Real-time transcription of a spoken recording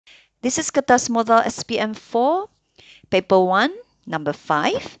This is Kertas Model SPM4, Paper 1, number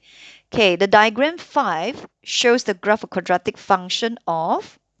 5. Okay, the diagram 5 shows the graph of quadratic function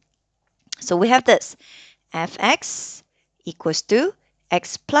of, so we have this, fx equals to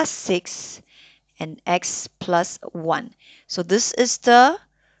x plus 6 and x plus 1. So this is the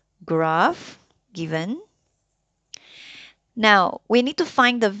graph given. Now, we need to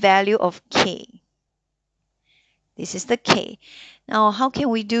find the value of k. This is the k. Now, how can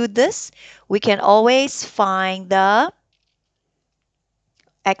we do this? We can always find the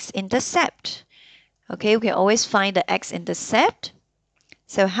x-intercept. Okay, we can always find the x-intercept.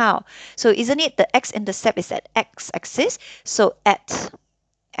 So how? So isn't it the x-intercept is at x-axis? So at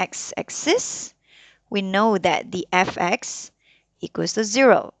x-axis, we know that the fx equals to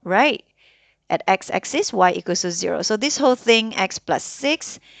 0, right? At x-axis, y equals to 0. So this whole thing, x plus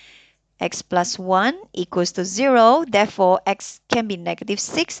 6, x plus 1 equals to 0. Therefore, x can be negative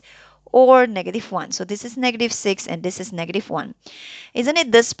 6 or negative 1. So this is negative 6 and this is negative 1. Isn't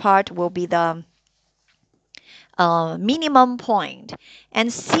it this part will be the minimum point?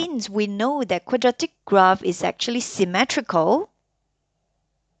 And since we know that quadratic graph is actually symmetrical,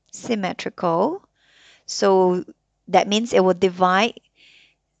 so that means it will divide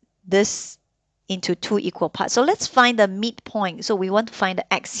this into two equal parts. So let's find the midpoint. So we want to find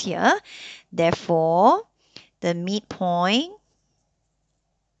the x here. Therefore, the midpoint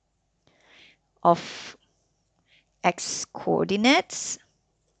of x coordinates,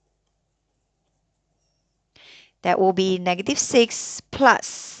 that will be negative 6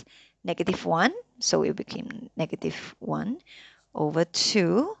 plus negative 1. So it became negative 1 over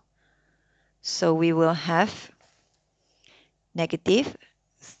 2. So we will have negative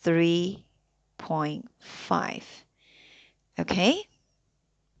 3.5. Okay?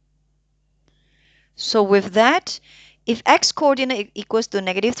 So with that, if x coordinate equals to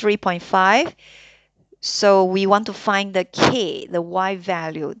negative 3.5, so we want to find the k, the y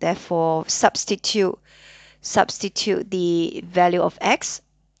value. Therefore, substitute the value of x,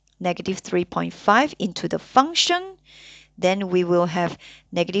 negative 3.5, into the function. Then we will have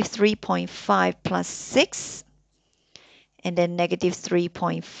negative 3.5 plus 6, and then negative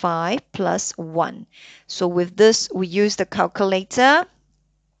 3.5 plus 1. So with this, we use the calculator.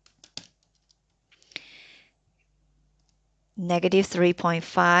 Negative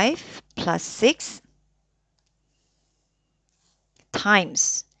 3.5 plus 6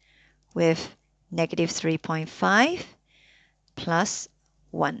 times with negative 3.5 plus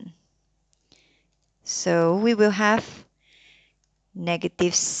 1. So we will have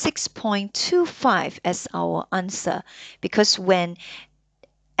negative 6.25 as our answer, because when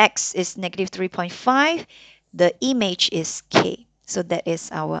x is negative 3.5, the image is k. So that is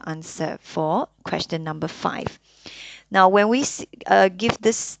our answer for question number 5. Now, when we give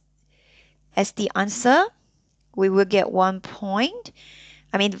this as the answer, we will get 1 point.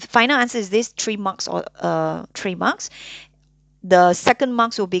 I mean, the final answer is this, 3 marks or 3 marks. The second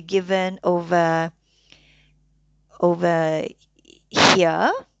marks will be given over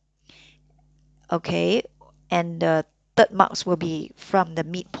here, okay, and the third marks will be from the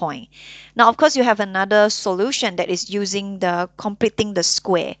midpoint. Now, of course, you have another solution that is using the completing the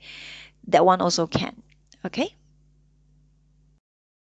square. That one also can, okay.